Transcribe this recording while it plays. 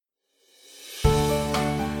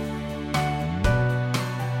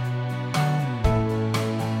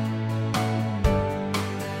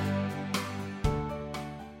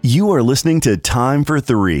You are listening to Time for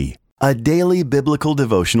Three, a daily biblical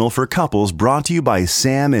devotional for couples brought to you by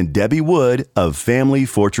Sam and Debbie Wood of Family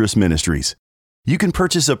Fortress Ministries. You can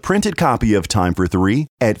purchase a printed copy of Time for Three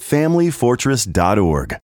at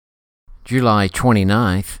familyfortress.org. July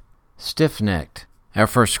 29th, Stiff-Necked. Our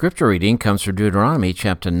first scripture reading comes from Deuteronomy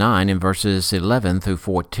chapter 9 and verses 11 through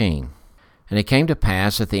 14. And it came to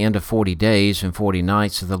pass at the end of 40 days and 40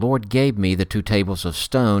 nights that the Lord gave me the 2 tables of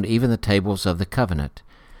stone, even the tables of the covenant.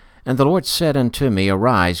 And the Lord said unto me,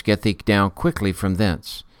 Arise, get thee down quickly from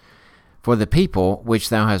thence. For the people which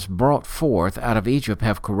thou hast brought forth out of Egypt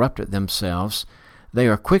have corrupted themselves. They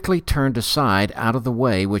are quickly turned aside out of the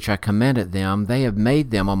way which I commanded them. They have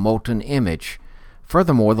made them a molten image.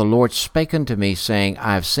 Furthermore, the Lord spake unto me, saying,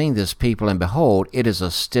 I have seen this people, and behold, it is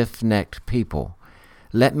a stiff-necked people.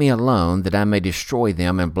 Let me alone, that I may destroy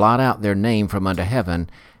them, and blot out their name from under heaven,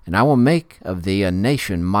 and I will make of thee a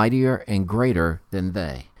nation mightier and greater than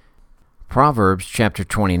they. Proverbs chapter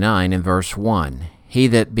 29 and verse 1. He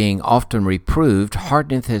that being often reproved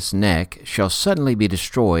hardeneth his neck shall suddenly be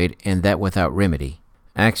destroyed, and that without remedy.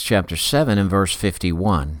 Acts chapter 7 and verse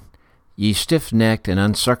 51. Ye stiff-necked and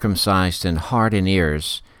uncircumcised in heart and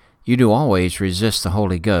ears, you do always resist the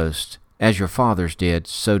Holy Ghost. As your fathers did,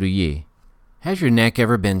 so do ye. Has your neck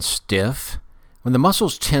ever been stiff? When the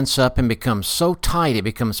muscles tense up and become so tight it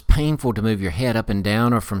becomes painful to move your head up and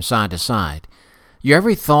down or from side to side. Your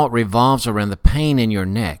every thought revolves around the pain in your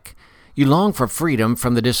neck. You long for freedom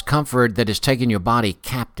from the discomfort that has taken your body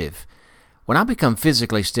captive. When I become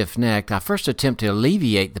physically stiff-necked, I first attempt to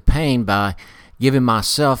alleviate the pain by giving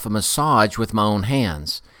myself a massage with my own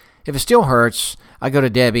hands. If it still hurts, I go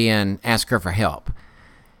to Debbie and ask her for help.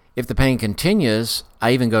 If the pain continues,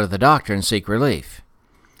 I even go to the doctor and seek relief.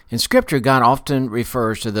 In Scripture, God often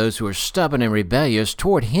refers to those who are stubborn and rebellious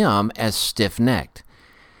toward Him as stiff-necked.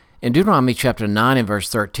 In Deuteronomy chapter 9 and verse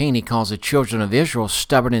 13, He calls the children of Israel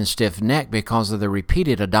stubborn and stiff-necked because of their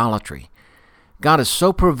repeated idolatry. God is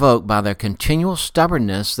so provoked by their continual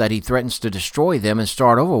stubbornness that He threatens to destroy them and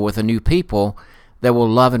start over with a new people that will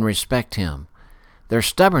love and respect Him. Their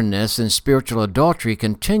stubbornness and spiritual adultery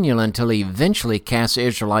continue until He eventually casts the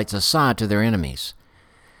Israelites aside to their enemies.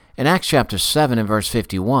 In Acts chapter 7 and verse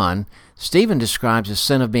 51, Stephen describes the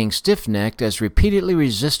sin of being stiff-necked as repeatedly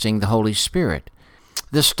resisting the Holy Spirit.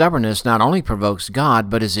 This stubbornness not only provokes God,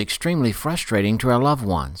 but is extremely frustrating to our loved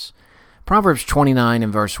ones. Proverbs 29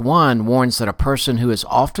 and verse 1 warns that a person who is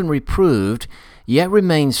often reproved, yet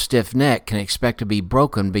remains stiff-necked, can expect to be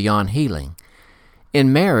broken beyond healing.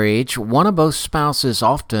 In marriage, one of both spouses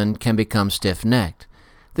often can become stiff-necked.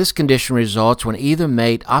 This condition results when either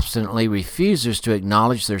mate obstinately refuses to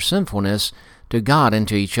acknowledge their sinfulness to God and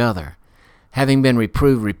to each other. Having been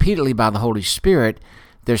reproved repeatedly by the Holy Spirit,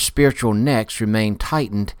 their spiritual necks remain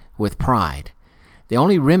tightened with pride. The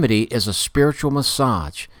only remedy is a spiritual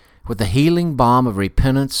massage with the healing balm of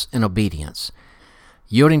repentance and obedience.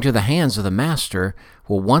 Yielding to the hands of the Master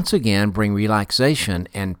will once again bring relaxation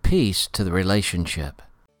and peace to the relationship.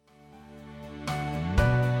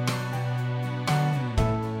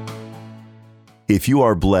 If you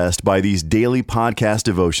are blessed by these daily podcast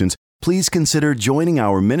devotions, please consider joining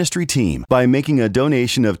our ministry team by making a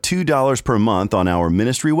donation of $2 per month on our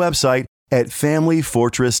ministry website at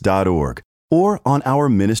familyfortress.org or on our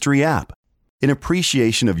ministry app. In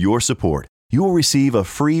appreciation of your support, you will receive a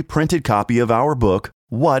free printed copy of our book,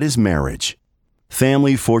 What is Marriage?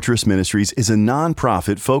 Family Fortress Ministries is a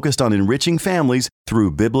nonprofit focused on enriching families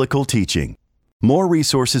through biblical teaching. More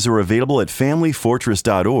resources are available at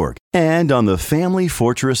familyfortress.org and on the Family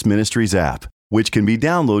Fortress Ministries app, which can be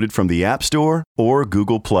downloaded from the App Store or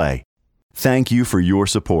Google Play. Thank you for your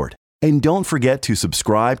support, and don't forget to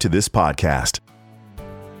subscribe to this podcast.